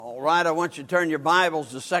All right, I want you to turn your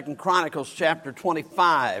Bibles to 2 Chronicles chapter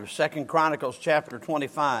 25. 2 Chronicles chapter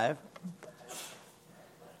 25. I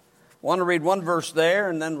want to read one verse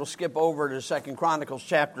there, and then we'll skip over to 2 Chronicles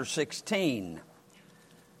chapter 16.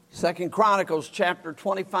 2 Chronicles chapter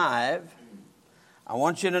 25. I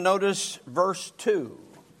want you to notice verse 2.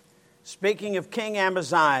 Speaking of King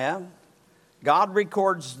Amaziah, God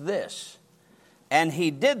records this. And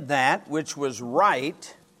he did that which was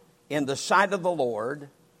right in the sight of the Lord,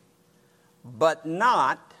 but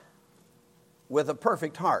not with a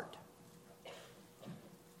perfect heart.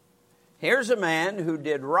 Here's a man who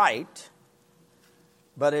did right,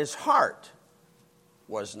 but his heart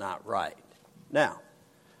was not right. Now,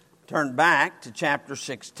 turn back to chapter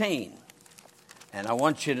 16, and I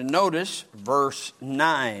want you to notice verse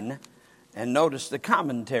 9, and notice the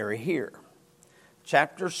commentary here.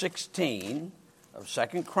 Chapter 16 of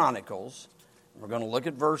 2 Chronicles, we're going to look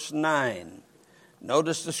at verse 9.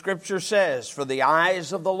 Notice the scripture says, "For the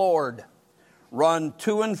eyes of the Lord run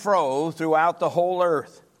to and fro throughout the whole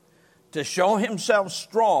earth, to show himself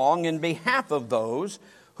strong in behalf of those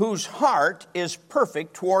whose heart is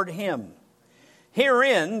perfect toward him.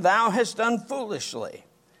 Herein thou hast done foolishly.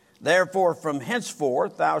 Therefore from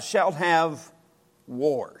henceforth thou shalt have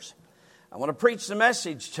wars." I want to preach the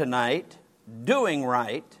message tonight. Doing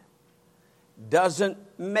right doesn't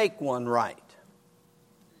make one right.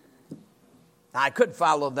 I could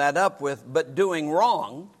follow that up with, but doing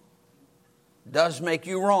wrong does make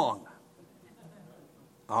you wrong.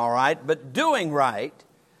 All right, but doing right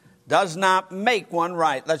does not make one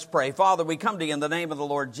right. Let's pray. Father, we come to you in the name of the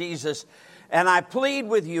Lord Jesus, and I plead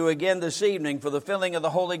with you again this evening for the filling of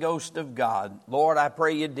the Holy Ghost of God. Lord, I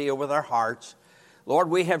pray you deal with our hearts. Lord,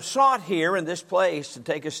 we have sought here in this place to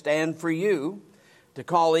take a stand for you, to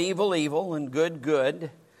call evil, evil, and good, good.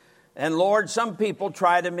 And Lord, some people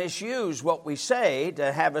try to misuse what we say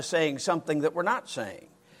to have us saying something that we're not saying.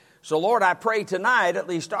 So Lord, I pray tonight at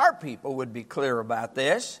least our people would be clear about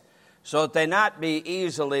this, so that they not be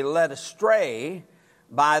easily led astray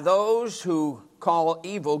by those who call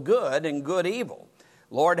evil good and good evil.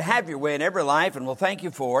 Lord, have your way in every life, and we'll thank you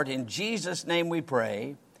for it. In Jesus' name we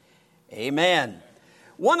pray. Amen.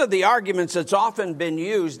 One of the arguments that's often been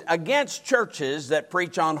used against churches that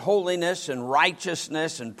preach on holiness and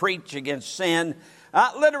righteousness and preach against sin,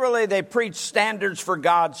 literally they preach standards for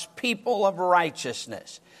God's people of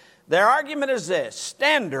righteousness. Their argument is this: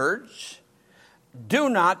 standards do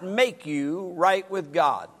not make you right with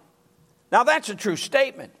God. Now that's a true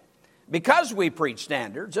statement. Because we preach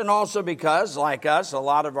standards, and also because, like us, a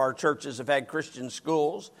lot of our churches have had Christian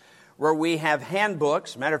schools where we have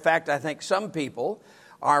handbooks. Matter of fact, I think some people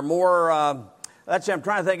are more, I'm trying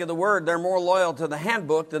to think of the word, they're more loyal to the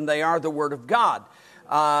handbook than they are the Word of God.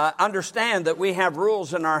 Understand that we have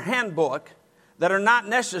rules in our handbook that are not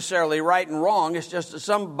necessarily right and wrong. It's just that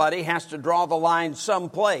somebody has to draw the line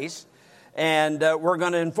someplace, and we're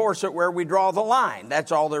going to enforce it where we draw the line.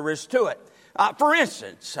 That's all there is to it. For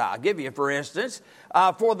instance, I'll give you for instance,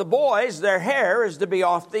 for the boys, their hair is to be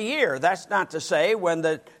off the ear. That's not to say when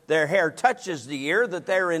their hair touches the ear that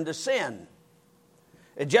they're into sin.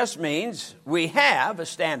 It just means we have a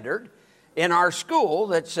standard in our school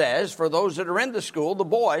that says for those that are in the school, the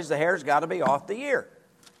boys, the hair's got to be off the ear.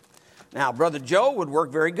 Now, Brother Joe would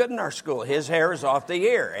work very good in our school. His hair is off the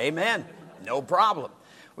ear. Amen. No problem.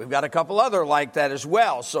 We've got a couple other like that as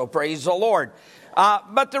well, so praise the Lord.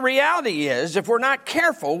 But the reality is, if we're not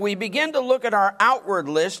careful, we begin to look at our outward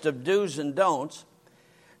list of do's and don'ts.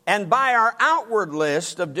 And by our outward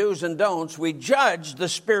list of do's and don'ts, we judge the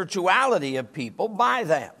spirituality of people by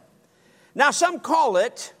them. Now, some call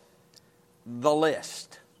it the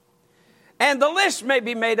list. And the list may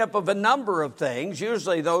be made up of a number of things.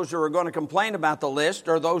 Usually those who are going to complain about the list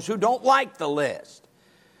are those who don't like the list.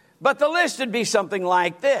 But the list would be something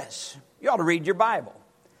like this. You ought to read your Bible.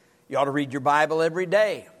 You ought to read your Bible every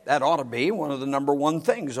day. That ought to be one of the number one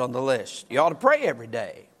things on the list. You ought to pray every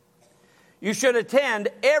day. You should attend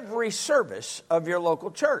every service of your local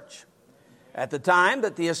church. At the time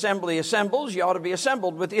that the assembly assembles, you ought to be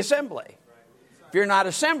assembled with the assembly. If you're not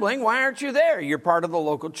assembling, why aren't you there? You're part of the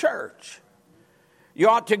local church. You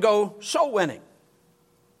ought to go soul winning,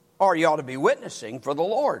 or you ought to be witnessing for the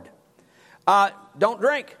Lord. Don't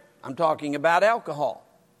drink. I'm talking about alcohol.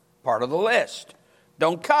 Part of the list.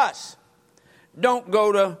 Don't cuss. Don't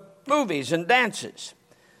go to movies and dances.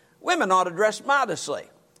 Women ought to dress modestly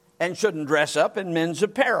and shouldn't dress up in men's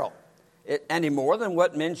apparel any more than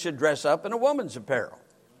what men should dress up in a woman's apparel.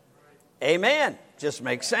 Amen. Just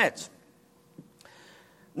makes sense.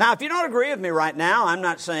 Now, if you don't agree with me right now, I'm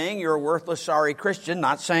not saying you're a worthless, sorry Christian.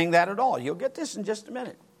 Not saying that at all. You'll get this in just a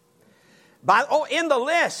minute. In the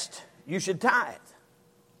list, you should tithe.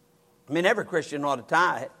 I mean, every Christian ought to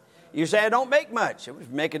tithe. You say, I don't make much. If you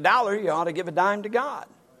make $1, you ought to give a dime to God.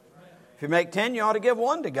 If you make 10, you ought to give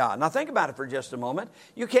 1 to God. Now think about it for just a moment.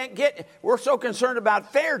 We're so concerned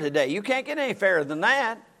about fair today. You can't get any fairer than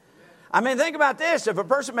that. I mean, think about this. If a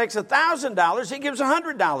person makes $1,000, he gives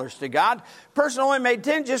 $100 to God. A person who only made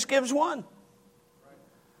 10 just gives 1.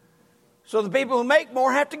 So the people who make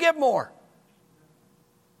more have to give more.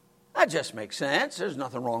 That just makes sense. There's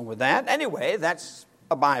nothing wrong with that. Anyway, that's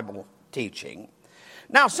a Bible teaching.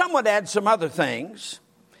 Now, some would add some other things,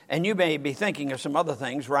 and you may be thinking of some other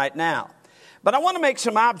things right now. But I want to make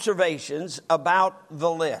some observations about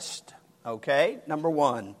the list, okay? Number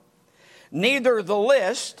 1, neither the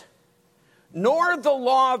list nor the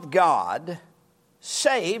law of God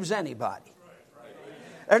saves anybody.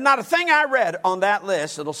 There's not a thing I read on that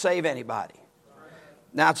list that'll save anybody.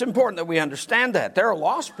 Now, it's important that we understand that. There are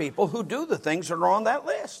lost people who do the things that are on that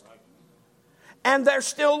list. And they're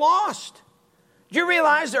still lost. Do you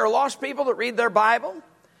realize there are lost people that read their Bible?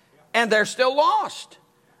 And they're still lost.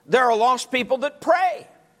 There are lost people that pray.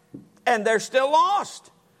 And they're still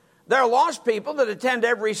lost. There are lost people that attend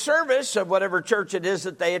every service of whatever church it is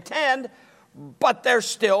that they attend, but they're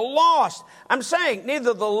still lost. I'm saying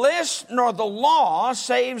neither the list nor the law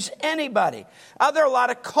saves anybody. There are a lot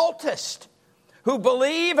of cultists who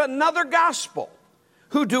believe another gospel,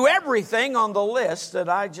 who do everything on the list that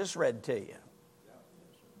I just read to you.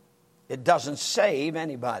 It doesn't save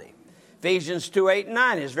anybody. Ephesians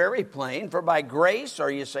 2:8-9 is very plain. For by grace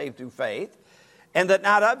are you saved through faith, and that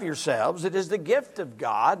not of yourselves. It is the gift of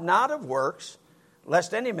God, not of works,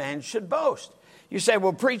 lest any man should boast. You say,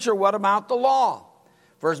 well, preacher, what about the law?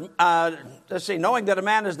 Knowing that a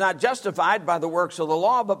man is not justified by the works of the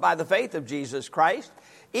law, but by the faith of Jesus Christ.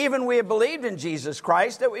 Even we have believed in Jesus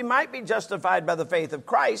Christ, that we might be justified by the faith of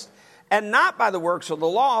Christ, and not by the works of the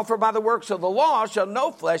law, for by the works of the law shall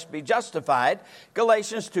no flesh be justified.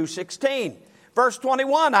 Galatians 2:16. Verse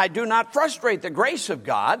 21, I do not frustrate the grace of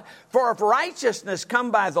God, for if righteousness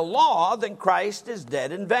come by the law, then Christ is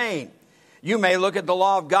dead in vain. You may look at the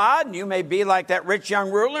law of God, and you may be like that rich young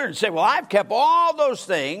ruler and say, well, I've kept all those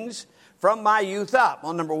things from my youth up.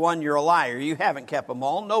 Well, number 1, you're a liar. You haven't kept them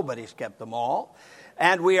all. Nobody's kept them all.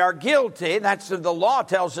 And we are guilty. That's the law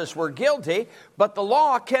tells us we're guilty, but the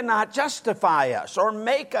law cannot justify us or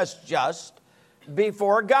make us just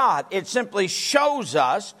before God. It simply shows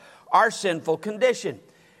us our sinful condition.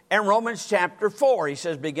 In Romans chapter 4, he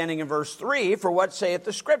says, beginning in verse 3, for what saith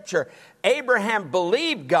the Scripture? Abraham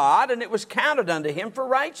believed God, and it was counted unto him for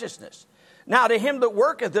righteousness. Now to him that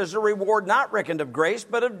worketh is a reward not reckoned of grace,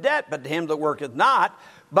 but of debt. But to him that worketh not,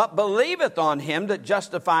 but believeth on him that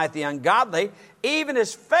justifieth the ungodly, even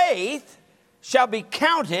his faith shall be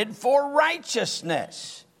counted for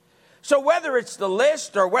righteousness. So whether it's the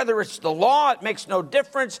list or whether it's the law, it makes no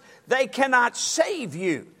difference. They cannot save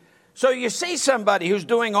you. So you see somebody who's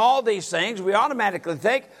doing all these things, we automatically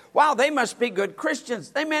think, wow, they must be good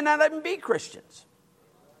Christians. They may not even be Christians.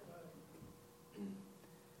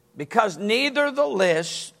 Because neither the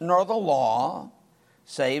list nor the law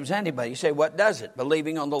saves anybody. You say, what does it?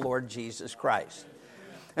 Believing on the Lord Jesus Christ.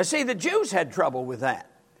 Now see, the Jews had trouble with that.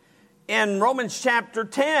 In Romans chapter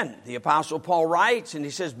 10, the Apostle Paul writes, and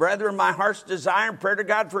he says, brethren, my heart's desire and prayer to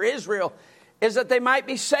God for Israel is that they might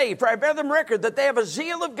be saved. For I bear them record that they have a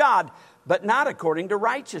zeal of God, but not according to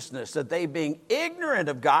righteousness, that they being ignorant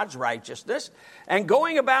of God's righteousness and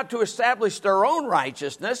going about to establish their own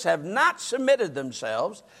righteousness have not submitted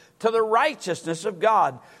themselves to the righteousness of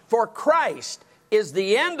God. For Christ is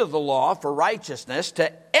the end of the law for righteousness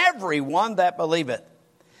to everyone that believeth.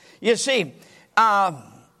 You see,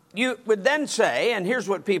 you would then say, and here's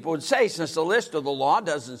what people would say, since the list of the law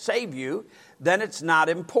doesn't save you, then it's not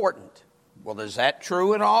important. Well, is that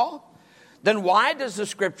true at all? Then why does the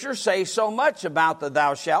Scripture say so much about the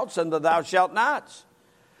thou shalts and the thou shalt nots?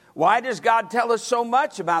 Why does God tell us so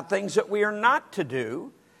much about things that we are not to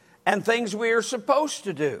do and things we are supposed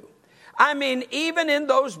to do? I mean, even in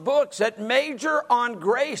those books that major on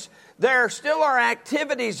grace, there still are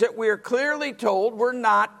activities that we are clearly told we're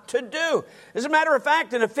not to do. As a matter of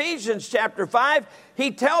fact, in Ephesians chapter 5, he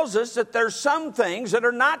tells us that there's some things that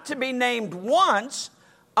are not to be named once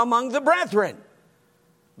among the brethren.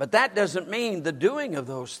 But that doesn't mean the doing of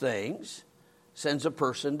those things sends a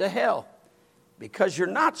person to hell, because you're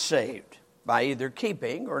not saved by either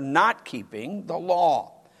keeping or not keeping the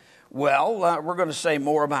law. Well, we're going to say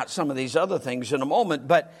more about some of these other things in a moment,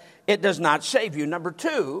 but it does not save you. Number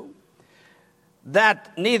 2,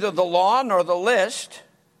 that neither the law nor the list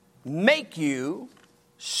make you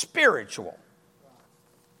spiritual.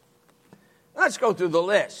 Let's go through the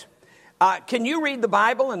list. Can you read the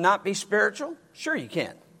Bible and not be spiritual? Sure you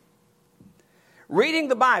can. Reading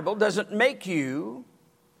the Bible doesn't make you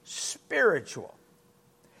spiritual.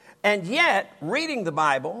 And yet, reading the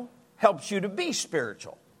Bible helps you to be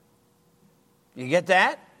spiritual. You get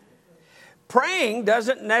that? Praying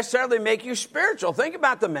doesn't necessarily make you spiritual. Think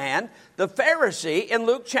about the man, the Pharisee, in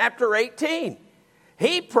Luke chapter 18.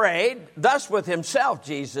 He prayed thus with himself,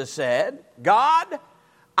 Jesus said, God,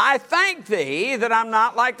 I thank thee that I'm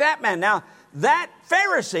not like that man. Now, that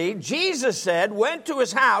Pharisee, Jesus said, went to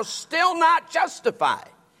his house still not justified.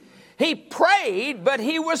 He prayed, but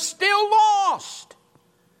he was still lost.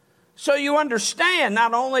 So you understand,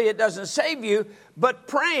 not only it doesn't save you, but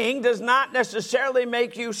praying does not necessarily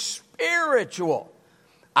make you spiritual.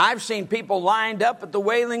 I've seen people lined up at the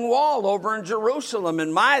Wailing Wall over in Jerusalem,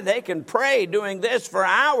 and they can pray doing this for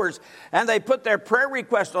hours, and they put their prayer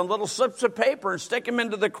requests on little slips of paper and stick them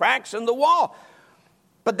into the cracks in the wall.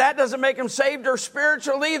 But that doesn't make them saved or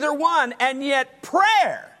spiritual, either one. And yet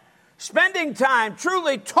prayer, spending time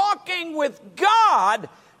truly talking with God,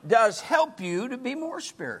 does help you to be more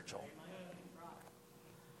spiritual.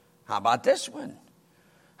 How about this one?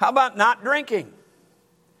 How about not drinking?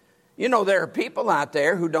 You know, there are people out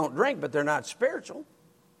there who don't drink, but they're not spiritual.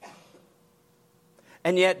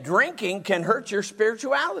 And yet drinking can hurt your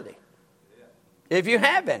spirituality, if you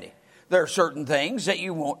have any. There are certain things that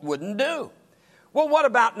you wouldn't do. Well, what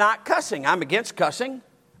about not cussing? I'm against cussing.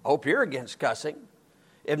 I hope you're against cussing.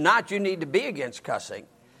 If not, you need to be against cussing.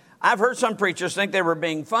 I've heard some preachers think they were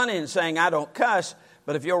being funny and saying, I don't cuss,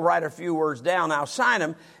 but if you'll write a few words down, I'll sign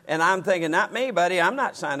them. And I'm thinking, not me, buddy. I'm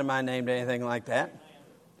not signing my name to anything like that.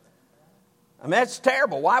 I mean, that's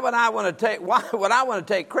terrible. Why would I want to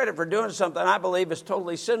take credit for doing something I believe is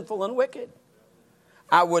totally sinful and wicked?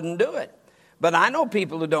 I wouldn't do it. But I know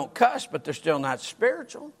people who don't cuss, but they're still not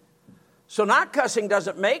spiritual. So not cussing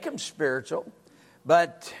doesn't make them spiritual,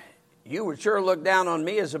 but you would sure look down on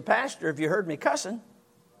me as a pastor if you heard me cussing.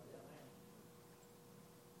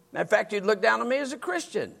 In fact, you'd look down on me as a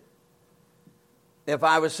Christian if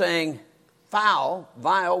I was saying foul,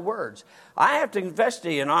 vile words. I have to confess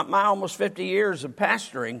to you, in my almost 50 years of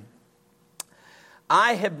pastoring,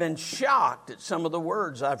 I have been shocked at some of the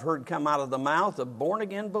words I've heard come out of the mouth of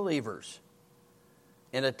born-again believers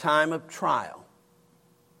in a time of trial.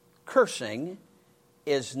 Cursing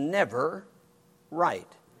is never right.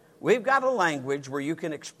 We've got a language where you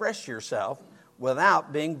can express yourself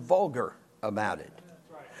without being vulgar about it.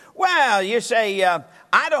 Well, you say,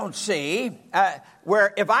 I don't see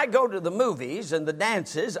where if I go to the movies and the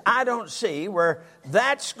dances, I don't see where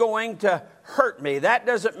that's going to hurt me. That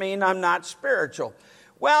doesn't mean I'm not spiritual.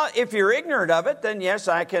 Well, if you're ignorant of it, then yes,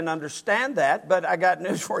 I can understand that. But I got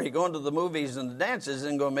news for you. Going to the movies and the dances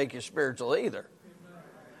isn't going to make you spiritual either.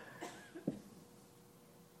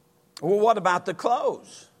 Well, what about the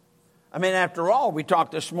clothes? I mean, after all, we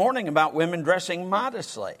talked this morning about women dressing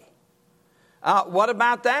modestly. What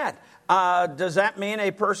about that? Does that mean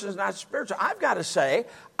a person's not spiritual? I've got to say,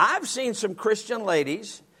 I've seen some Christian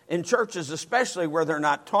ladies in churches, especially where they're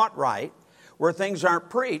not taught right, where things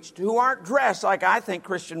aren't preached, who aren't dressed like I think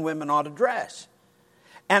Christian women ought to dress.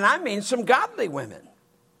 And I mean some godly women.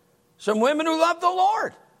 Some women who love the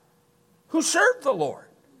Lord, who serve the Lord.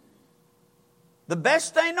 The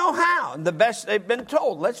best they know how, and the best they've been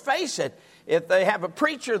told. Let's face it, if they have a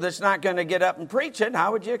preacher that's not going to get up and preach it,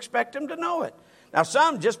 how would you expect them to know it? Now,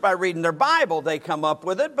 some, just by reading their Bible, they come up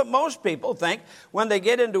with it, but most people think when they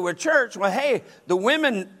get into a church, well, hey, the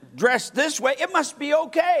women dress this way, it must be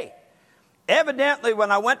okay. Evidently,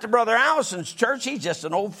 when I went to Brother Allison's church, he's just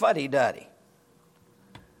an old fuddy-duddy.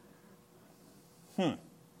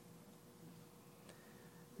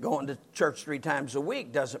 Going to church 3 times a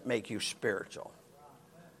week doesn't make you spiritual.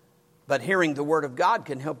 But hearing the Word of God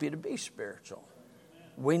can help you to be spiritual.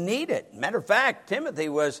 We need it. Matter of fact, Timothy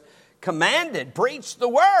was commanded, preach the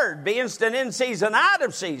Word, be instant in season, out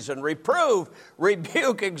of season, reprove,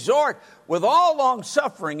 rebuke, exhort, with all long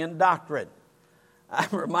suffering and doctrine. I'm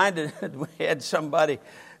reminded, we had somebody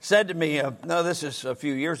said to me, this is a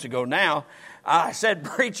few years ago now, I said,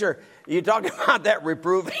 preacher, you talking about that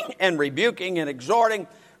reproving and rebuking and exhorting?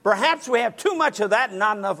 Perhaps we have too much of that and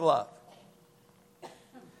not enough love.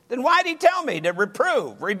 Then why did he tell me to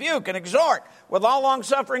reprove, rebuke, and exhort with all long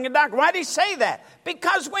suffering and doctrine? Why did he say that?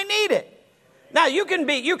 Because we need it. Now you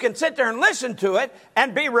can sit there and listen to it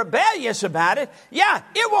and be rebellious about it. Yeah,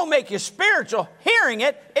 it won't make you spiritual. Hearing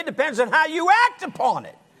it, it depends on how you act upon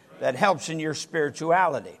it. That helps in your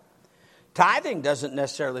spirituality. Tithing doesn't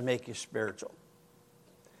necessarily make you spiritual.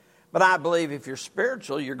 But I believe if you're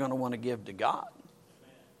spiritual, you're going to want to give to God.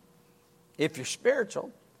 If you're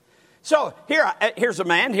spiritual. So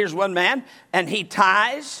here's one man, and he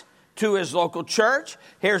tithes to his local church.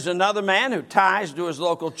 Here's another man who tithes to his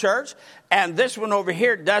local church. And this one over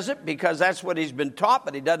here does it because that's what he's been taught,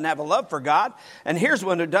 but he doesn't have a love for God. And here's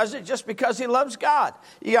one who does it just because he loves God.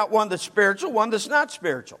 You got one that's spiritual, one that's not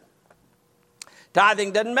spiritual.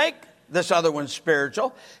 Tithing doesn't make this other one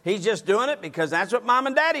spiritual. He's just doing it because that's what mom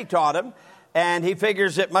and daddy taught him. And he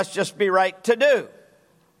figures it must just be right to do.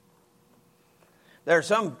 There are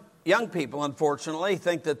some young people, unfortunately,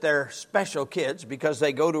 think that they're special kids because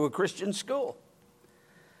they go to a Christian school.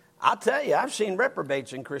 I'll tell you, I've seen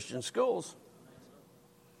reprobates in Christian schools.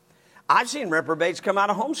 I've seen reprobates come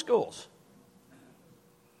out of home schools.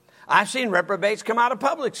 I've seen reprobates come out of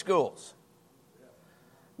public schools.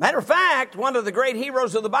 Matter of fact, one of the great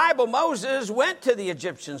heroes of the Bible, Moses, went to the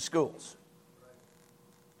Egyptian schools.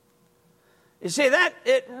 You see, that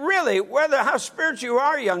it really, how spiritual you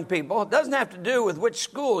are, young people, it doesn't have to do with which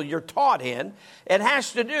school you're taught in. It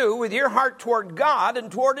has to do with your heart toward God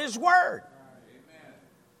and toward His Word. Amen.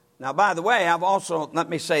 Now, by the way, let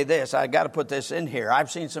me say this, I've got to put this in here.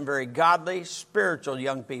 I've seen some very godly, spiritual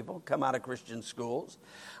young people come out of Christian schools.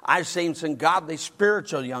 I've seen some godly,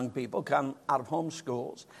 spiritual young people come out of home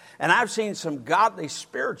schools. And I've seen some godly,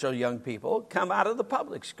 spiritual young people come out of the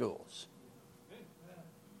public schools.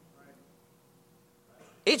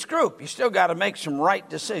 Each group, you still got to make some right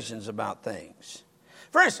decisions about things.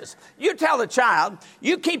 For instance, you tell a child,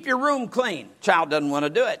 you keep your room clean. Child doesn't want to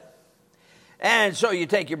do it. And so you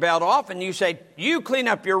take your belt off and you say, you clean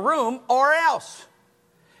up your room or else.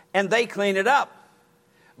 And they clean it up.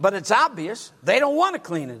 But it's obvious they don't want to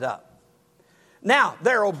clean it up. Now,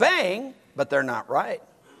 they're obeying, but they're not right.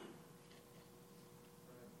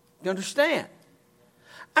 You understand?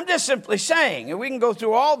 I'm just simply saying, and we can go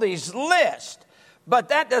through all these lists, but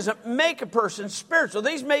that doesn't make a person spiritual.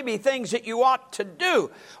 These may be things that you ought to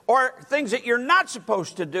do or things that you're not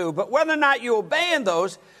supposed to do. But whether or not you obey in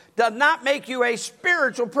those does not make you a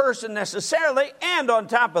spiritual person necessarily. And on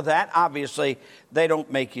top of that, obviously, they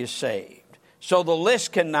don't make you saved. So the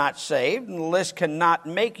list cannot save and the list cannot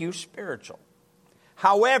make you spiritual.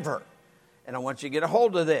 However, and I want you to get a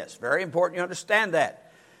hold of this, very important you understand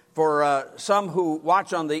that. For some who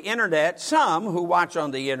watch on the internet,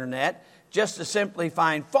 just to simply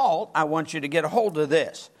find fault, I want you to get a hold of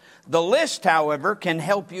this. The list, however, can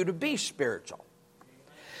help you to be spiritual.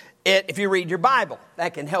 If you read your Bible,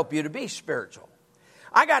 that can help you to be spiritual.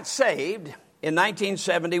 I got saved in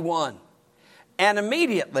 1971, and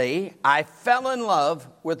immediately I fell in love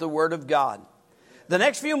with the Word of God. The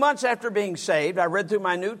next few months after being saved, I read through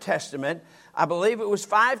my New Testament. I believe it was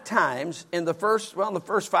 5 times in the first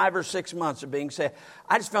 5 or 6 months of being saved.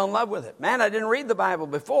 I just fell in love with it. Man, I didn't read the Bible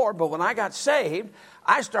before, but when I got saved,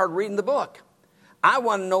 I started reading the book. I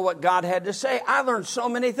wanted to know what God had to say. I learned so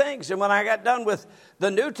many things. And when I got done with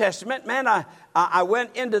the New Testament, man, I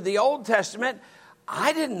went into the Old Testament.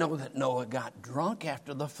 I didn't know that Noah got drunk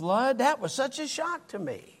after the flood. That was such a shock to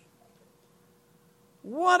me.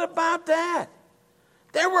 What about that?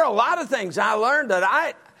 There were a lot of things I learned that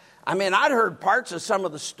I'd heard parts of some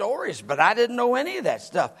of the stories, but I didn't know any of that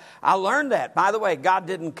stuff. I learned that. By the way, God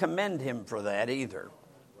didn't commend him for that either.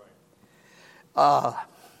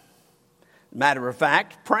 Matter of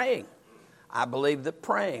fact, praying. I believe that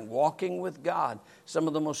praying, walking with God, some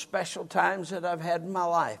of the most special times that I've had in my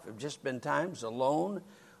life have just been times alone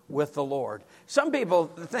with the Lord. Some people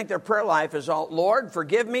think their prayer life is all, Lord,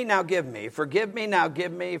 forgive me, now give me. Forgive me, now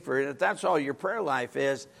give me. If that's all your prayer life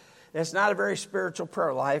is, it's not a very spiritual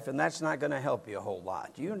prayer life, and that's not going to help you a whole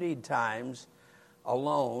lot. You need times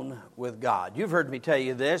alone with God. You've heard me tell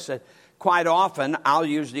you this, that quite often I'll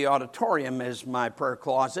use the auditorium as my prayer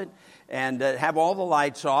closet and have all the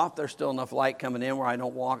lights off. There's still enough light coming in where I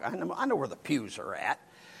don't walk. I know where the pews are at,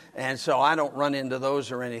 and so I don't run into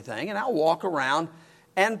those or anything. And I'll walk around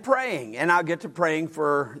and praying, and I'll get to praying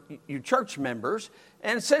for you church members.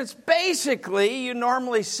 And since basically you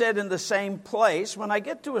normally sit in the same place, when I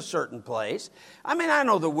get to a certain place, I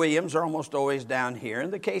know the Williams are almost always down here,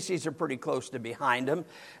 and the Caseys are pretty close to behind them.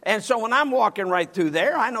 And so when I'm walking right through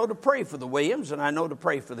there, I know to pray for the Williams, and I know to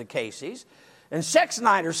pray for the Caseys. And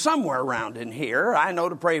Sexnider's somewhere around in here. I know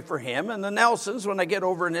to pray for him. And the Nelsons, when I get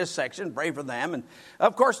over in this section, pray for them. And,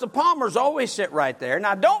 of course, the Palmers always sit right there.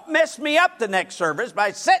 Now, don't mess me up the next service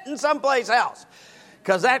by sitting someplace else,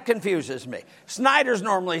 because that confuses me. Snyder's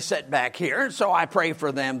normally sit back here, and so I pray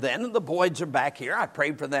for them then. And the Boyds are back here. I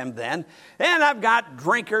pray for them then. And I've got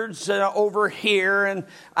Drinkards over here, and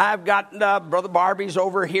I've got Brother Barbie's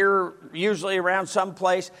over here, usually around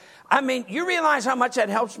someplace. You realize how much that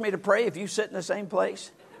helps me to pray if you sit in the same place?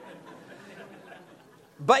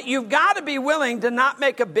 But you've got to be willing to not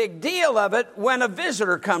make a big deal of it when a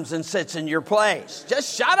visitor comes and sits in your place.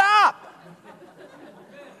 Just shut up.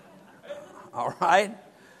 All right?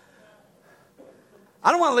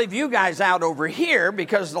 I don't want to leave you guys out over here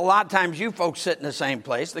because a lot of times you folks sit in the same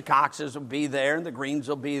place. The Coxes will be there, and the Greens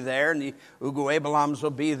will be there, and the Uguabalams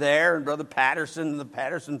will be there, and Brother Patterson and the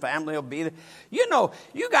Patterson family will be there. You know,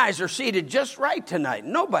 you guys are seated just right tonight.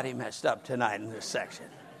 Nobody messed up tonight in this section.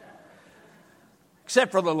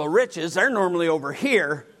 Except for the Riches. They're normally over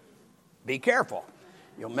here. Be careful.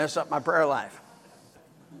 You'll mess up my prayer life.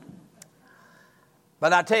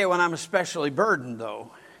 But I tell you when I'm especially burdened,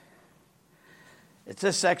 though, it's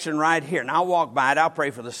this section right here. And I'll walk by it. I'll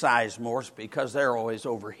pray for the Sizemores because they're always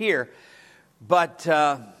over here. But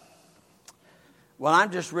when I'm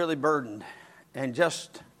just really burdened and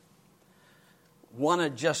just want to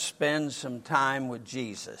just spend some time with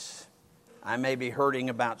Jesus, I may be hurting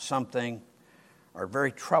about something or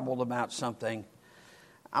very troubled about something,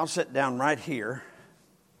 I'll sit down right here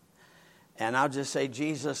and I'll just say,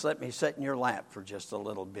 Jesus, let me sit in your lap for just a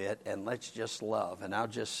little bit and let's just love. And I'll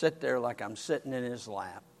just sit there like I'm sitting in his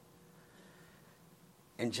lap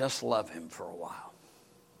and just love him for a while.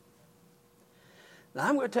 Now,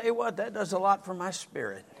 I'm going to tell you what, that does a lot for my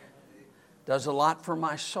spirit, does a lot for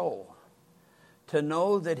my soul, to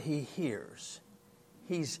know that he hears.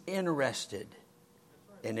 He's interested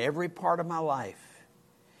in every part of my life.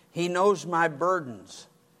 He knows my burdens,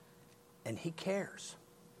 and he cares.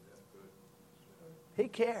 He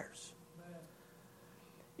cares.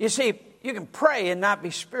 You see, you can pray and not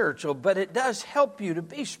be spiritual, but it does help you to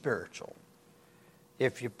be spiritual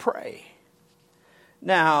if you pray.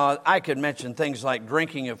 Now, I could mention things like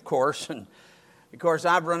drinking, of course, and of course,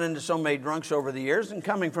 I've run into so many drunks over the years, and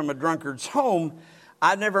coming from a drunkard's home,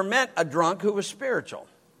 I've never met a drunk who was spiritual.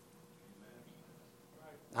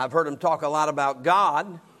 I've heard them talk a lot about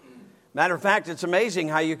God. Matter of fact, it's amazing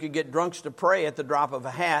how you could get drunks to pray at the drop of a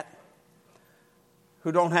hat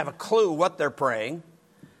who don't have a clue what they're praying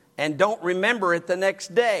and don't remember it the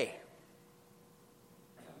next day.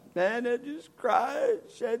 And they just cry,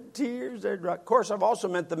 shed tears. They're drunk. Of course, I've also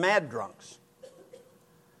met the mad drunks.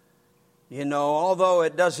 You know, although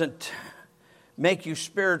it doesn't make you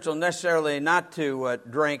spiritual necessarily not to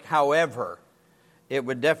drink, however, it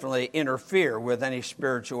would definitely interfere with any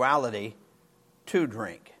spirituality to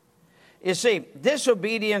drink. You see,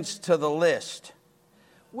 disobedience to the list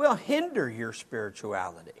will hinder your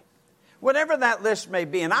spirituality, whatever that list may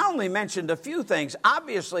be. And I only mentioned a few things.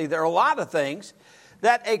 Obviously, there are a lot of things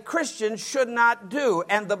that a Christian should not do.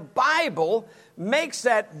 And the Bible makes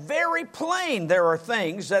that very plain. There are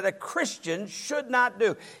things that a Christian should not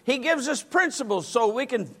do. He gives us principles so we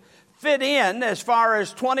can fit in as far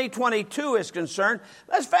as 2022 is concerned.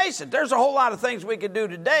 Let's face it, there's a whole lot of things we could do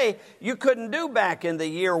today you couldn't do back in the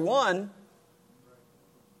year one.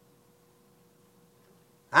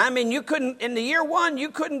 I mean, you couldn't, in the year one, you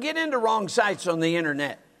couldn't get into wrong sites on the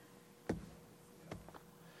internet.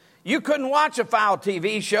 You couldn't watch a foul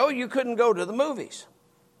TV show. You couldn't go to the movies.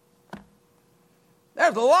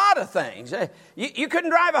 There's a lot of things. You couldn't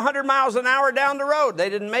drive 100 miles an hour down the road. They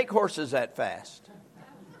didn't make horses that fast.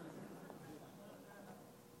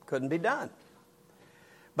 Couldn't be done.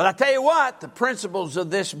 But I tell you what, the principles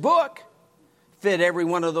of this book fit every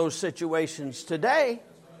one of those situations today.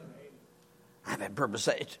 I've had purpose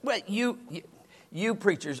say, well, you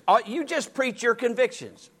preachers, you just preach your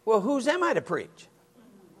convictions. Well, whose am I to preach?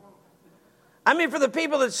 I mean, for the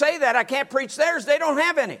people that say that, I can't preach theirs, they don't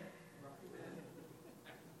have any.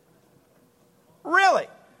 Really?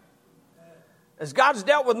 As God's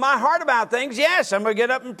dealt with my heart about things, yes, I'm going to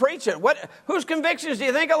get up and preach it. Whose convictions do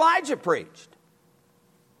you think Elijah preached?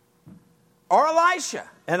 Or Elisha?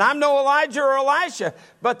 And I'm no Elijah or Elisha,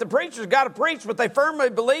 but the preacher's got to preach what they firmly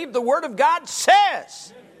believe the Word of God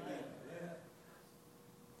says.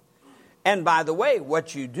 And by the way,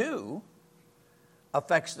 what you do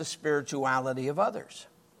affects the spirituality of others.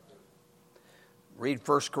 Read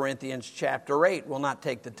 1 Corinthians chapter 8. We'll not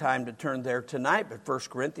take the time to turn there tonight, but 1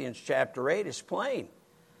 Corinthians chapter 8 is plain.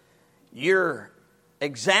 Your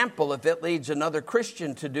example, if it leads another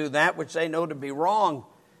Christian to do that which they know to be wrong,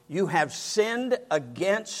 you have sinned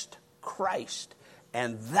against Christ.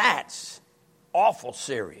 And that's awful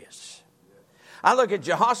serious. I look at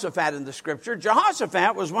Jehoshaphat in the scripture.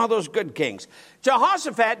 Jehoshaphat was one of those good kings.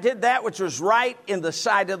 Jehoshaphat did that which was right in the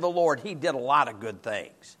sight of the Lord. He did a lot of good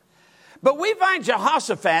things. But we find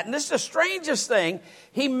Jehoshaphat, and this is the strangest thing,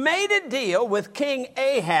 he made a deal with King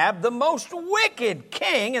Ahab, the most wicked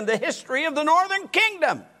king in the history of the northern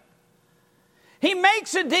kingdom. He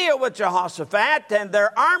makes a deal with Jehoshaphat, and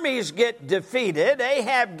their armies get defeated.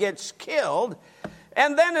 Ahab gets killed.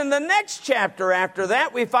 And then in the next chapter after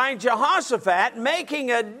that, we find Jehoshaphat making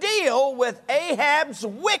a deal with Ahab's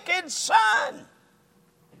wicked son.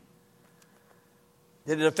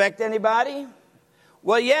 Did it affect anybody?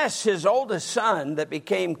 Well, yes, his oldest son that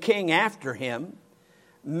became king after him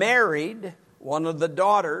married one of the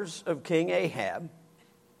daughters of King Ahab.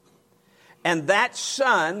 And that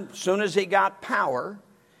son, as soon as he got power,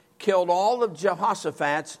 killed all of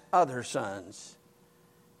Jehoshaphat's other sons.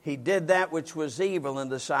 He did that which was evil in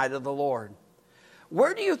the sight of the Lord.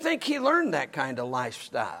 Where do you think he learned that kind of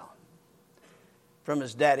lifestyle? From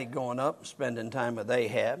his daddy going up and spending time with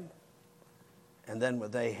Ahab, and then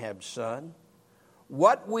with Ahab's son.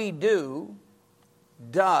 What we do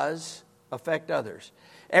does affect others.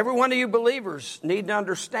 Every one of you believers need to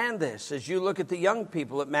understand this as you look at the young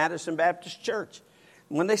people at Madison Baptist Church.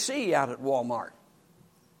 When they see you out at Walmart,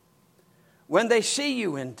 when they see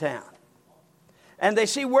you in town, and they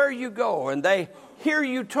see where you go, and they hear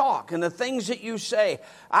you talk and the things that you say,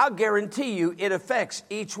 I'll guarantee you it affects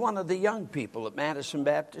each one of the young people at Madison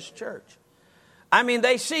Baptist Church. I mean,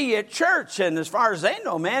 they see you at church, and as far as they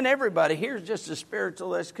know, man, everybody here is just as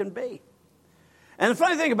spiritual as can be. And the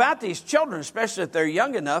funny thing about these children, especially if they're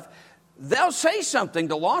young enough, they'll say something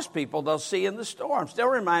to lost people they'll see in the store. I'm still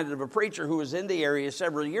reminded of a preacher who was in the area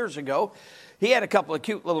several years ago. He had a couple of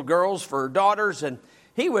cute little girls for daughters, and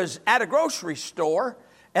he was at a grocery store,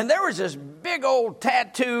 and there was this big old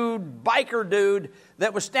tattooed biker dude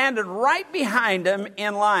that was standing right behind him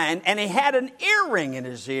in line, and he had an earring in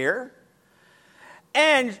his ear.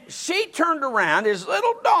 And she turned around, his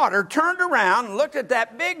little daughter turned around and looked at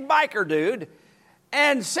that big biker dude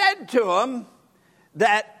and said to him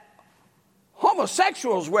that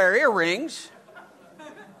homosexuals wear earrings.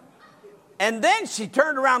 And then she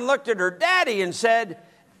turned around and looked at her daddy and said,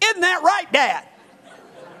 "Isn't that right, Dad?"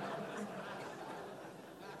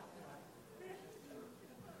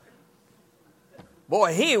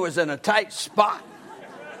 Boy, he was in a tight spot.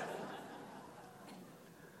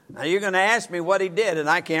 Now, you're going to ask me what he did, and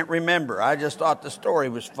I can't remember. I just thought the story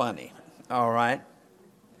was funny. All right.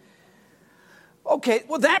 Okay,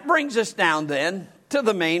 well, that brings us down then to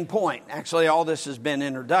the main point. Actually, all this has been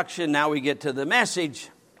introduction. Now we get to the message.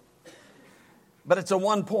 But it's a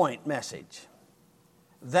one-point message.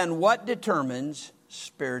 Then what determines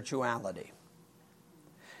spirituality?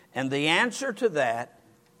 And the answer to that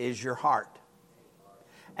is your heart.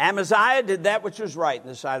 Amaziah did that which was right in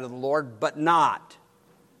the sight of the Lord, but not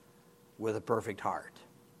with a perfect heart.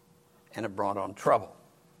 And it brought on trouble.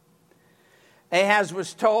 Ahaz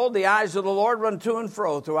was told, the eyes of the Lord run to and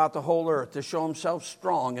fro throughout the whole earth to show himself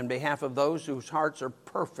strong in behalf of those whose hearts are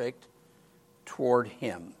perfect toward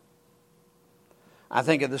him. I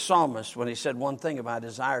think of the psalmist when he said one thing about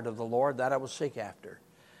desired of the Lord, that I will seek after,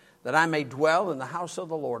 that I may dwell in the house of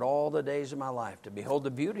the Lord all the days of my life, to behold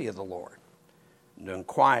the beauty of the Lord, and to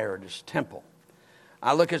inquire at his temple.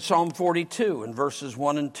 I look at Psalm 42 in verses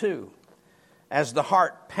 1 and 2. As the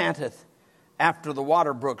hart panteth after the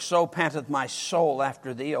water brook, so panteth my soul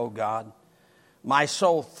after thee, O God. My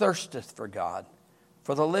soul thirsteth for God,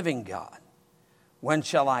 for the living God. When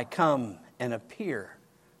shall I come and appear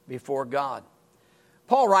before God?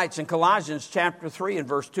 Paul writes in Colossians chapter 3 and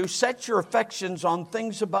verse 2, set your affections on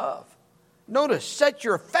things above. Notice, set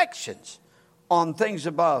your affections on things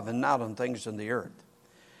above and not on things in the earth.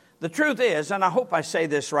 The truth is, and I hope I say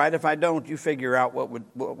this right, if I don't, you figure out what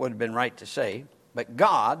would have been right to say, but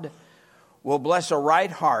God will bless a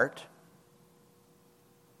right heart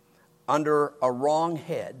under a wrong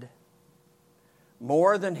head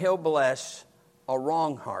more than he'll bless a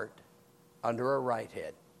wrong heart under a right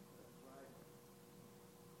head.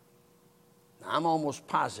 Now, I'm almost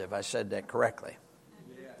positive I said that correctly.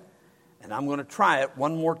 And I'm going to try it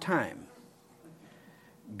one more time.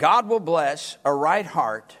 God will bless a right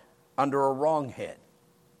heart under a wrong head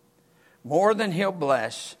more than he'll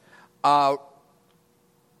bless a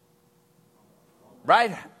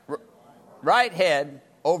right head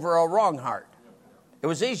over a wrong heart. It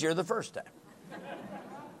was easier the first time.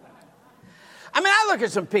 I mean, I look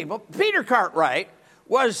at some people. Peter Cartwright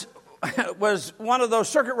was one of those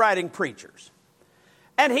circuit riding preachers.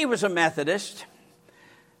 And he was a Methodist.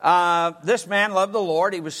 This man loved the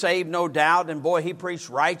Lord. He was saved, no doubt. And boy, he preached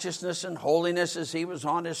righteousness and holiness as he was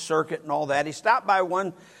on his circuit and all that. He stopped by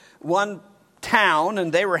one town,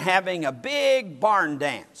 and they were having a big barn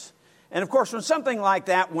dance. And of course, when something like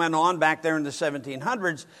that went on back there in the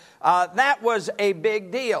 1700s, that was a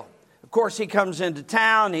big deal. Of course, he comes into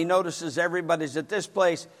town. He notices everybody's at this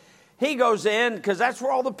place. He goes in because that's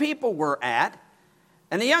where all the people were at.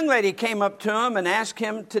 And the young lady came up to him and asked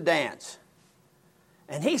him to dance.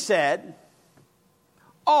 And he said,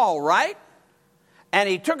 all right. And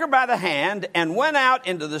he took her by the hand and went out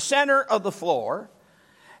into the center of the floor.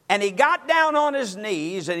 And he got down on his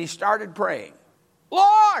knees and he started praying.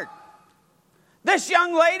 Lord, this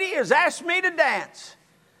young lady has asked me to dance.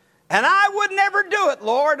 And I would never do it,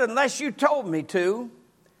 Lord, unless you told me to.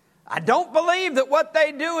 I don't believe that what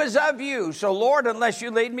they do is of you. So, Lord, unless you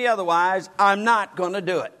lead me otherwise, I'm not going to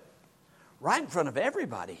do it. Right in front of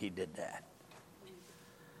everybody, he did that.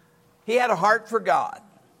 He had a heart for God.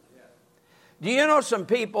 Do you know some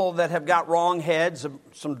people that have got wrong heads,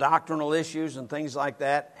 some doctrinal issues and things like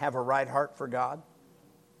that, have a right heart for God?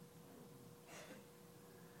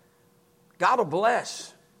 God will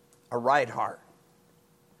bless a right heart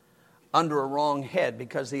under a wrong head,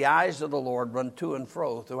 because the eyes of the Lord run to and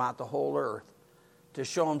fro throughout the whole earth to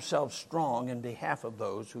show himself strong in behalf of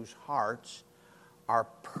those whose hearts are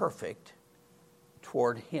perfect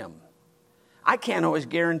toward him. I can't always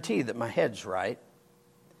guarantee that my head's right,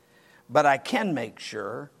 but I can make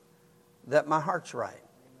sure that my heart's right.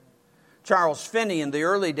 Charles Finney, in the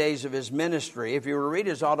early days of his ministry, if you were to read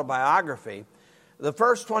his autobiography, the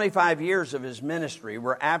first 25 years of his ministry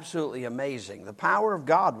were absolutely amazing. The power of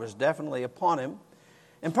God was definitely upon him.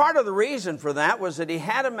 And part of the reason for that was that he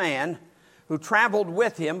had a man who traveled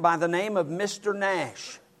with him by the name of Mr.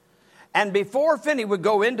 Nash. And before Finney would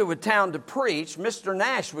go into a town to preach, Mr.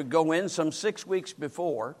 Nash would go in some 6 weeks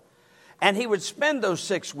before, and he would spend those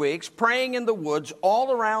 6 weeks praying in the woods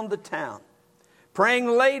all around the town, praying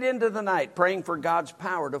late into the night, praying for God's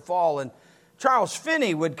power to fall. And Charles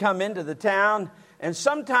Finney would come into the town, and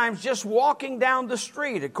sometimes just walking down the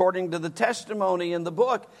street, according to the testimony in the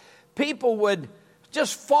book, people would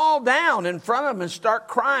just fall down in front of him and start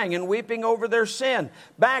crying and weeping over their sin.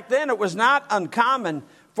 Back then, it was not uncommon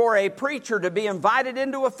for a preacher to be invited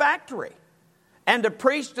into a factory and to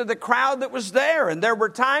preach to the crowd that was there. And there were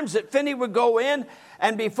times that Finney would go in,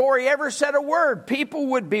 and before he ever said a word, people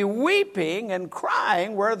would be weeping and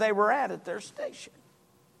crying where they were at their station.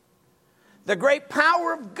 The great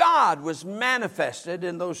power of God was manifested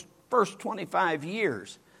in those first 25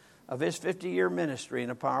 years of his 50-year ministry in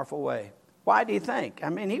a powerful way. Why do you think? I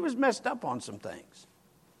mean, he was messed up on some things.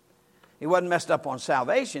 He wasn't messed up on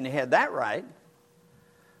salvation. He had that right.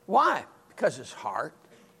 Why? Because his heart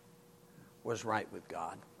was right with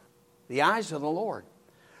God. The eyes of the Lord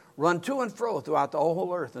run to and fro throughout the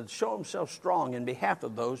whole earth and show himself strong in behalf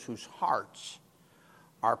of those whose hearts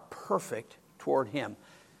are perfect toward him.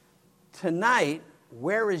 Tonight,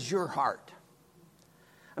 where is your heart?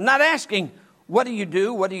 I'm not asking, what do you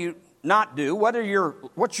do? What do you not do?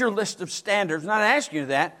 What's your list of standards? I'm not asking you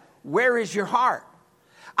that. Where is your heart?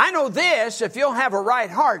 I know this, if you'll have a right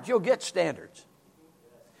heart, you'll get standards.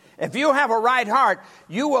 If you have a right heart,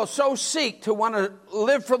 you will so seek to want to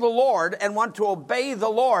live for the Lord and want to obey the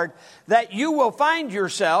Lord that you will find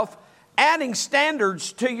yourself adding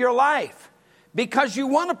standards to your life. Because you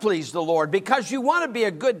want to please the Lord, because you want to be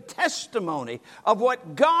a good testimony of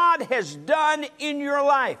what God has done in your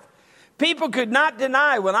life. People could not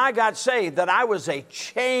deny when I got saved that I was a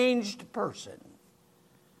changed person.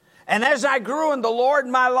 And as I grew in the Lord,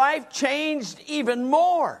 my life changed even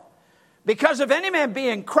more. Because if any man be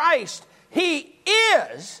in Christ, he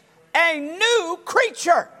is a new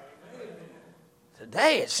creature.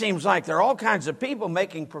 Today it seems like there are all kinds of people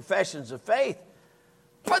making professions of faith,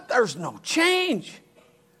 but there's no change.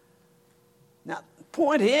 Now, the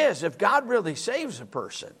point is, if God really saves a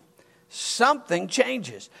person, something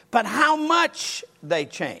changes. But how much they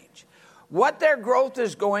change, what their growth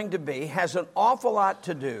is going to be, has an awful lot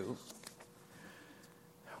to do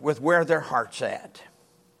with where their heart's at.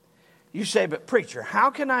 You say, but preacher,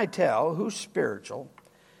 how can I tell who's spiritual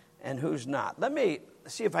and who's not? Let me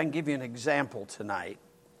see if I can give you an example tonight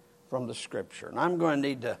from the Scripture. And I'm going to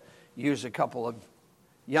need to use a couple of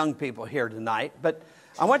young people here tonight, but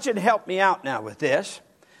I want you to help me out now with this.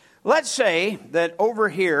 Let's say that over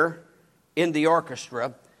here in the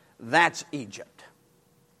orchestra, that's Egypt.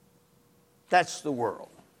 That's the world.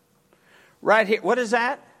 Right here, what is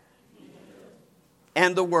that?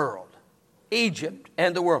 And the world. Egypt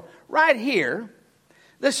and the world. Right here,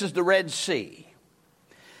 this is the Red Sea.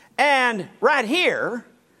 And right here,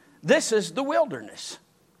 this is the wilderness.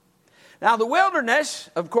 Now the wilderness,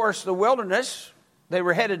 of course, they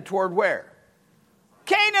were headed toward where?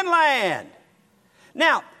 Canaan land.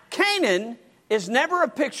 Now, Canaan is never a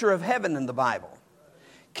picture of heaven in the Bible.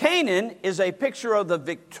 Canaan is a picture of the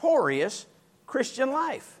victorious Christian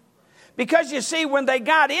life. Because you see, when they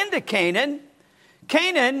got into Canaan,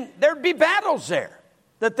 there'd be battles there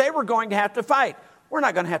that they were going to have to fight. We're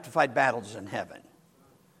not going to have to fight battles in heaven.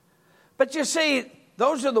 But you see,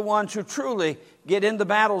 those are the ones who truly get into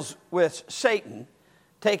battles with Satan,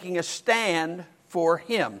 taking a stand for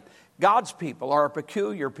him. God's people are a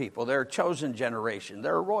peculiar people. They're a chosen generation.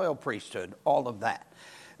 They're a royal priesthood, all of that.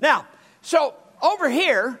 Now, so over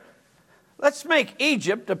here, let's make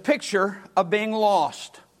Egypt a picture of being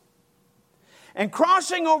lost. And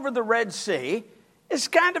crossing over the Red Sea is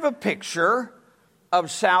kind of a picture of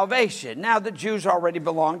salvation. Now, the Jews already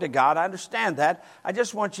belong to God. I understand that. I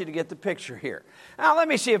just want you to get the picture here. Now, let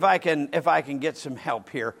me see if I can get some help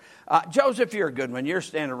here. Joseph, you're a good one. You're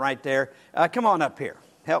standing right there. Come on up here.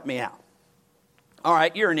 Help me out. All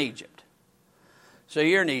right, you're in Egypt. So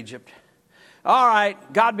you're in Egypt. All right,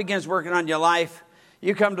 God begins working on your life.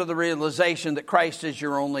 You come to the realization that Christ is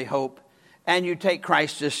your only hope, and you take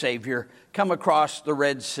Christ as Savior, come across the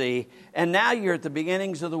Red Sea, and now you're at the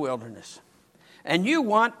beginnings of the wilderness. And you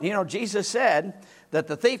want, Jesus said that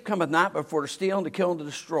the thief cometh not but for to steal and to kill and to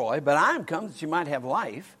destroy, but I am come that you might have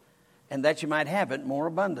life, and that you might have it more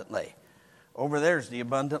abundantly. Over there's the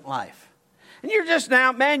abundant life. And you're just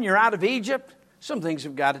now, man, you're out of Egypt. Some things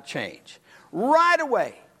have got to change. Right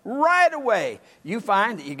away, you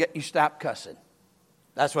find that you stop cussing.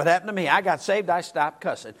 That's what happened to me. I got saved, I stopped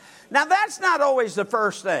cussing. Now, that's not always the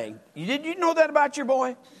first thing. Did you know that about your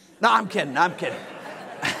boy? No, I'm kidding.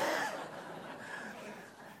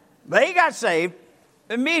 But he got saved.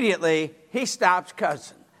 Immediately, he stops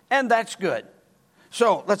cussing. And that's good.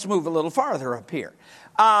 So, let's move a little farther up here.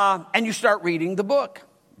 And you start reading the book.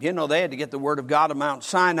 You know, they had to get the Word of God at Mount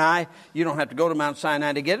Sinai. You don't have to go to Mount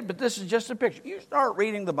Sinai to get it, but this is just a picture. You start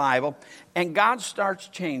reading the Bible, and God starts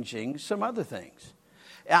changing some other things.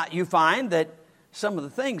 You find that some of the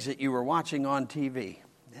things that you were watching on TV,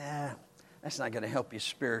 that's not going to help you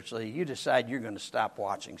spiritually. You decide you're going to stop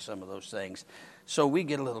watching some of those things. So we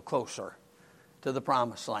get a little closer to the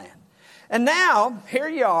promised land. And now, here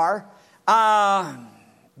you are.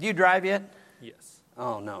 Do you drive yet? Yes.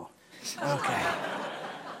 Oh, no. Okay.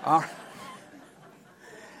 All right.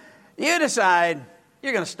 You decide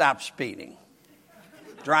you're going to stop speeding,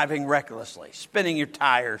 driving recklessly, spinning your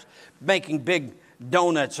tires, making big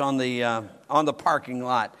donuts on the parking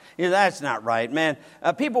lot. That's not right, man.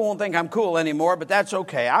 People won't think I'm cool anymore, but that's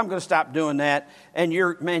okay. I'm going to stop doing that. And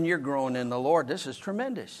you're growing in the Lord. This is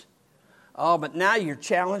tremendous. Oh, but now you're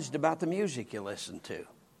challenged about the music you listen to.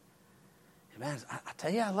 Man, I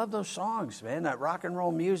tell you, I love those songs, man, that rock and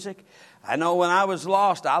roll music. I know when I was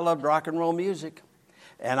lost, I loved rock and roll music.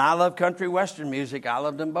 And I love country western music. I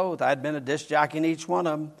loved them both. I'd been a disc jockey in each one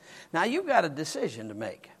of them. Now, you've got a decision to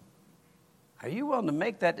make. Are you willing to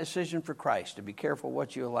make that decision for Christ, to be careful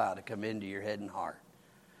what you allow to come into your head and heart?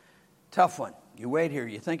 Tough one. You wait here,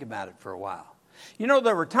 you think about it for a while. You know,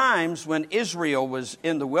 there were times when Israel was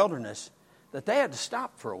in the wilderness that they had to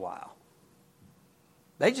stop for a while.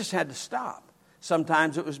 They just had to stop.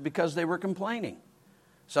 Sometimes it was because they were complaining.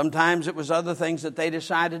 Sometimes it was other things that they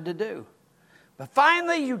decided to do. But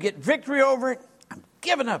finally, you get victory over it. I'm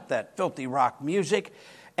giving up that filthy rock music.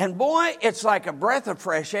 And boy, it's like a breath of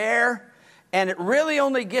fresh air. And it really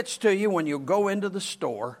only gets to you when you go into the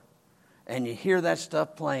store and you hear that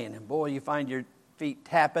stuff playing. And boy, you find your feet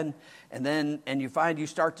tapping. And you find you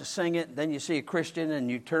start to sing it. Then you see a Christian and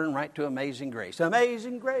you turn right to Amazing Grace.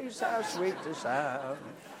 Amazing Grace, how sweet the sound.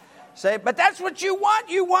 Say, but that's what you want.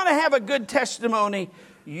 You want to have a good testimony.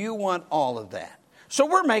 You want all of that. So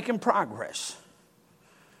we're making progress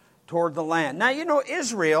toward the land. Now, you know,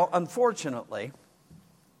 Israel, unfortunately,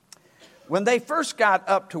 when they first got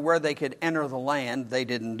up to where they could enter the land, they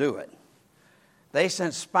didn't do it. They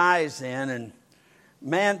sent spies in, and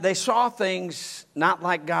man, they saw things not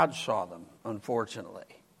like God saw them, unfortunately.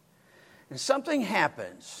 And something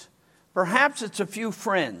happens. Perhaps it's a few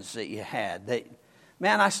friends that you had.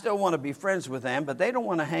 Man, I still want to be friends with them, but they don't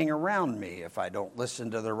want to hang around me if I don't listen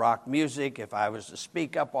to the rock music, if I was to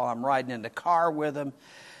speak up while I'm riding in the car with them.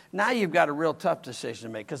 Now you've got a real tough decision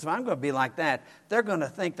to make, because if I'm going to be like that, they're going to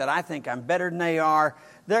think that I think I'm better than they are.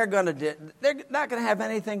 They're not going to have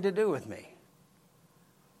anything to do with me.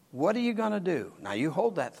 What are you going to do? Now you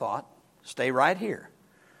hold that thought. Stay right here.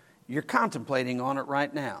 You're contemplating on it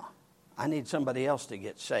right now. I need somebody else to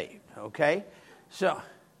get saved, okay? So,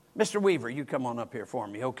 Mr. Weaver, you come on up here for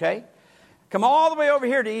me, okay? Come all the way over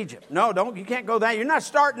here to Egypt. No, you can't go that. You're not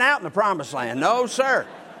starting out in the promised land. No, sir.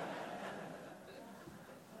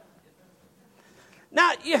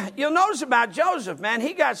 Now, you'll notice about Joseph, man,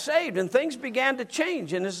 he got saved and things began to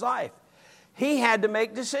change in his life. He had to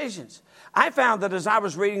make decisions. I found that as I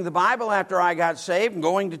was reading the Bible after I got saved and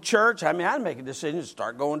going to church, I had to make a decision to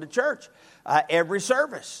start going to church every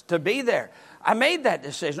service, to be there. I made that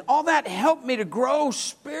decision. All that helped me to grow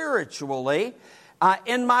spiritually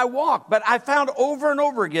in my walk. But I found over and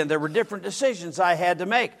over again there were different decisions I had to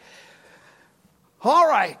make. All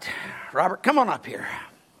right, Robert, come on up here.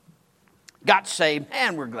 Got saved,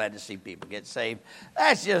 and we're glad to see people get saved.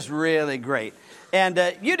 That's just really great. And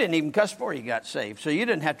you didn't even cuss before you got saved, so you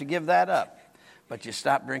didn't have to give that up. But you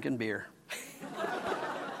stopped drinking beer.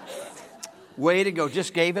 Way to go.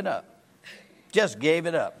 Just gave it up. Just gave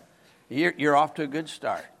it up. You're off to a good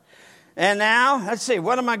start. And now, let's see,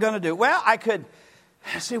 what am I going to do? Well, I could,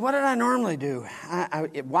 see, what did I normally do? I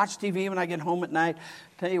watch TV when I get home at night.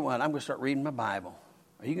 Tell you what, I'm going to start reading my Bible.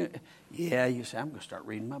 Are you going to? Yeah, you say, I'm going to start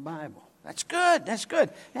reading my Bible. That's good. That's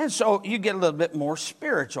good. And so you get a little bit more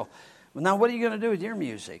spiritual. Well, now, what are you going to do with your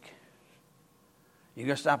music? You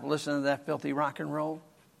going to stop listening to that filthy rock and roll?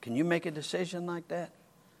 Can you make a decision like that?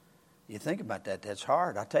 You think about that. That's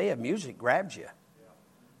hard. I tell you, music grabs you.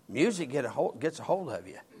 Music gets a hold of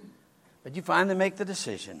you. But you finally make the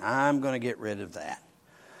decision. I'm going to get rid of that.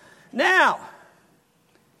 Now,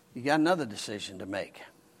 you got another decision to make.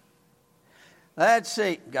 Let's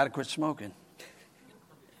see. Got to quit smoking.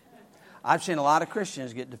 I've seen a lot of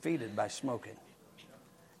Christians get defeated by smoking.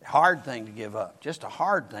 Hard thing to give up. Just a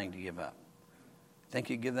hard thing to give up. Think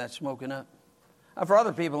you'd give that smoking up? For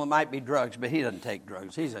other people, it might be drugs, but he doesn't take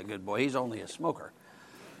drugs. He's a good boy. He's only a smoker.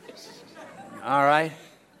 All right?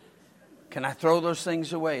 Can I throw those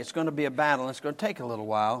things away? It's going to be a battle. It's going to take a little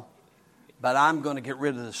while, but I'm going to get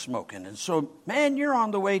rid of the smoking. And so, man, you're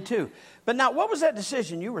on the way too. But now, what was that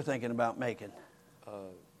decision you were thinking about making?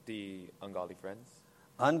 The ungodly friends.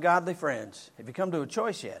 Ungodly friends. Have you come to a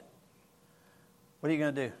choice yet? What are you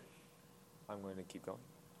going to do? I'm going to keep going.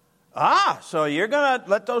 So you're going to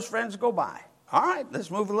let those friends go by. All right, let's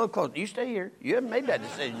move a little closer. You stay here. You haven't made that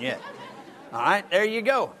decision yet. All right, there you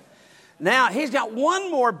go. Now, he's got one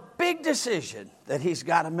more big decision that he's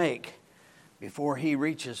got to make before he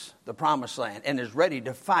reaches the promised land and is ready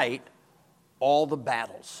to fight all the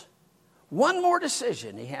battles. One more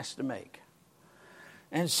decision he has to make.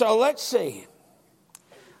 And so let's see.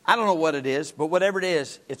 I don't know what it is, but whatever it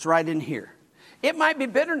is, it's right in here. It might be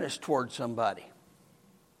bitterness toward somebody.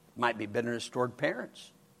 It might be bitterness toward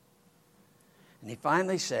parents. And he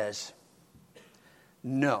finally says,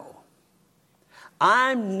 no,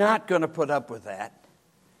 I'm not going to put up with that.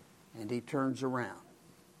 And he turns around.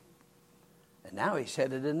 And now he's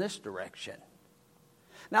headed in this direction.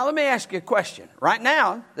 Now let me ask you a question. Right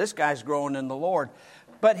now, this guy's growing in the Lord,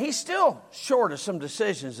 but he's still short of some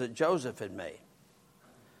decisions that Joseph had made.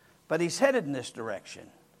 But he's headed in this direction.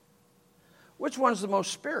 Which one's the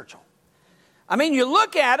most spiritual? I mean, you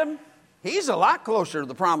look at him, he's a lot closer to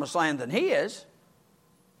the promised land than he is.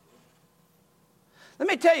 Let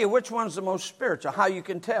me tell you which one's the most spiritual, how you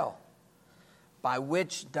can tell. By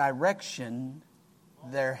which direction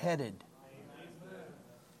they're headed.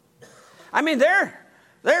 I mean,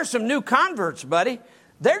 there's some new converts, buddy.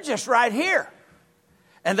 They're just right here.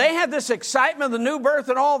 And they have this excitement of the new birth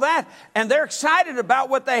and all that. And they're excited about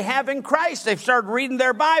what they have in Christ. They've started reading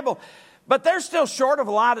their Bible. But they're still short of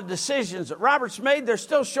a lot of decisions that Robert's made. They're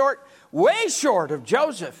still short, way short of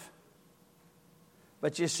Joseph.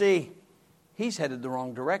 But you see, he's headed the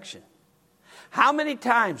wrong direction. How many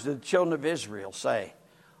times did the children of Israel say,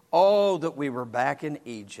 oh, that we were back in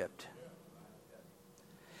Egypt?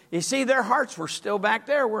 You see, their hearts were still back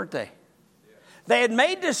there, weren't they? They had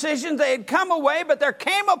made decisions, they had come away, but there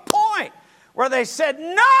came a point where they said,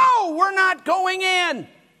 no, we're not going in.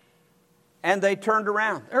 And they turned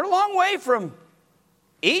around. They're a long way from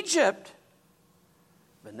Egypt,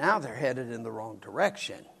 but now they're headed in the wrong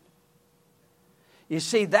direction. You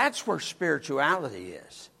see, that's where spirituality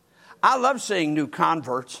is. I love seeing new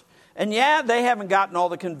converts. And yeah, they haven't gotten all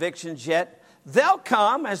the convictions yet. They'll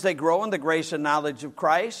come as they grow in the grace and knowledge of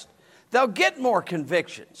Christ. They'll get more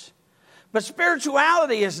convictions. But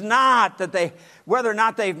spirituality is not that whether or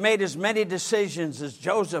not they've made as many decisions as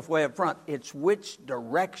Joseph way up front. It's which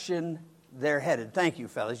direction they're headed. Thank you,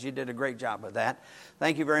 fellas. You did a great job with that.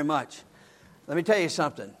 Thank you very much. Let me tell you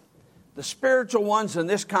something. The spiritual ones in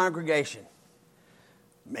this congregation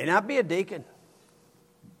may not be a deacon,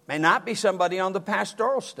 may not be somebody on the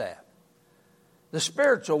pastoral staff. The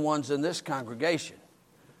spiritual ones in this congregation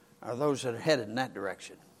are those that are headed in that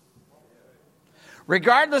direction.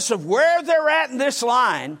 Regardless of where they're at in this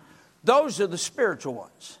line, those are the spiritual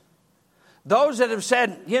ones. Those that have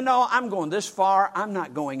said, I'm going this far, I'm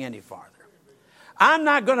not going any farther. I'm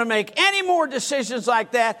not going to make any more decisions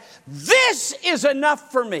like that. This is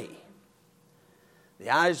enough for me.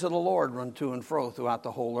 The eyes of the Lord run to and fro throughout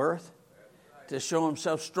the whole earth to show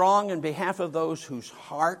himself strong in behalf of those whose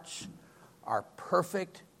hearts are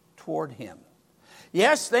perfect toward him.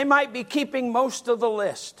 Yes, they might be keeping most of the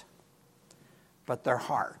list, but their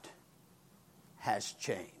heart has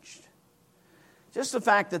changed. Just the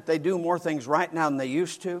fact that they do more things right now than they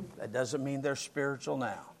used to, that doesn't mean they're spiritual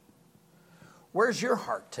now. Where's your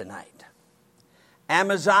heart tonight?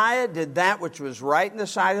 Amaziah did that which was right in the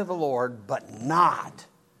sight of the Lord, but not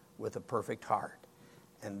with a perfect heart.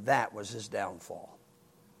 And that was his downfall.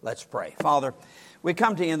 Let's pray. Father, we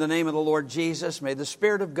come to you in the name of the Lord Jesus. May the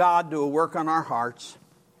Spirit of God do a work on our hearts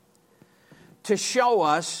to show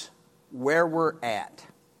us where we're at.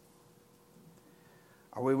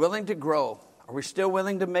 Are we willing to grow? Are we still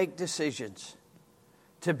willing to make decisions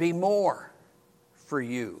to be more for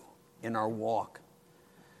you in our walk?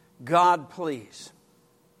 God, please.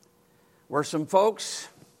 We're some folks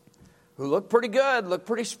who look pretty good, look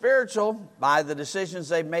pretty spiritual by the decisions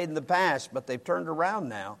they've made in the past, but they've turned around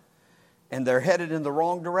now and they're headed in the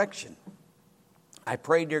wrong direction. I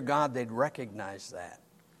pray, dear God, they'd recognize that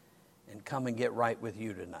and come and get right with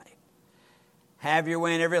you tonight. Have your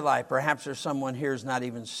way in every life. Perhaps there's someone here who's not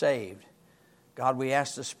even saved. God, we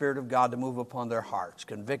ask the Spirit of God to move upon their hearts,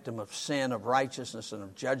 convict them of sin, of righteousness, and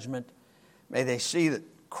of judgment. May they see that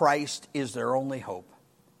Christ is their only hope.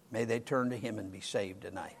 May they turn to him and be saved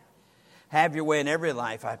tonight. Have your way in every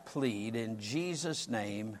life, I plead. In Jesus'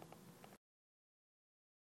 name,